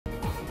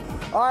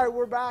All right,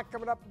 we're back,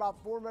 coming up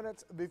about 4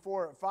 minutes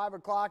before 5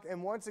 o'clock.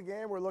 And once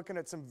again, we're looking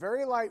at some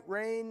very light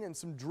rain and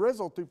some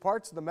drizzle through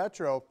parts of the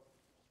metro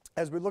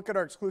as we look at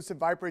our exclusive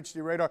Viper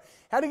HD radar.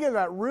 Had to get in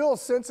that real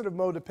sensitive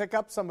mode to pick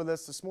up some of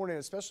this morning,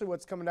 especially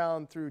what's coming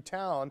down through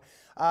town.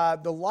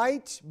 The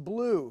light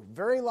blue,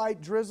 very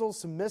light drizzle,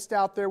 some mist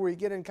out there where you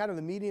get in kind of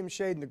the medium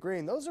shade and the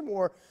green. Those are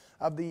more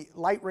of the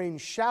light rain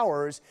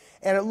showers.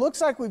 And it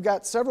looks like we've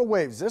got several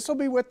waves. This will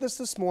be with us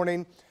this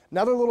morning.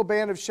 Another little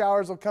band of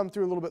showers will come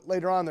through a little bit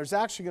later on. There's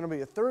actually going to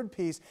be a third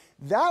piece.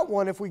 That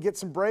one, if we get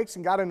some breaks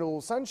and got into a little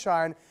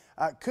sunshine,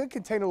 could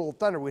contain a little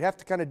thunder. We'd have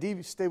to kind of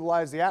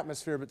destabilize the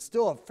atmosphere, but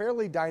still a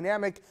fairly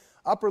dynamic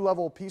upper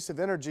level piece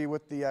of energy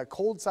with the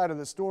cold side of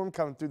the storm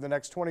coming through the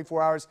next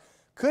 24 hours.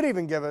 Could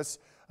even give us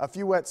a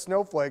few wet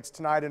snowflakes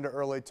tonight into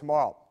early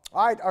tomorrow.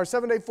 All right, our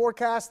 7-day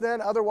forecast then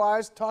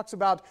otherwise talks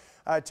about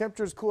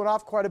temperatures cooling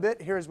off quite a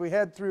bit here as we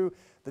head through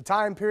the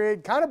time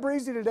period. Kind of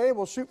breezy today.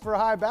 We'll shoot for a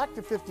high back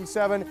to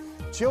 57.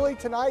 Chilly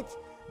tonight,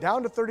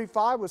 down to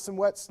 35 with some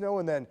wet snow,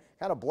 and then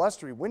kind of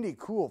blustery, windy,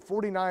 cool,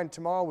 49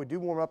 tomorrow. We do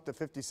warm up to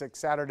 56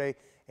 Saturday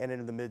and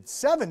into the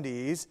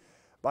mid-70s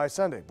by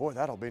Sunday. Boy,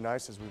 that'll be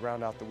nice as we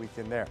round out the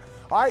weekend there.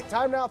 All right,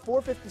 time now,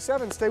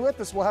 4:57. Stay with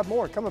us. We'll have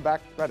more coming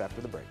back right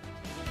after the break.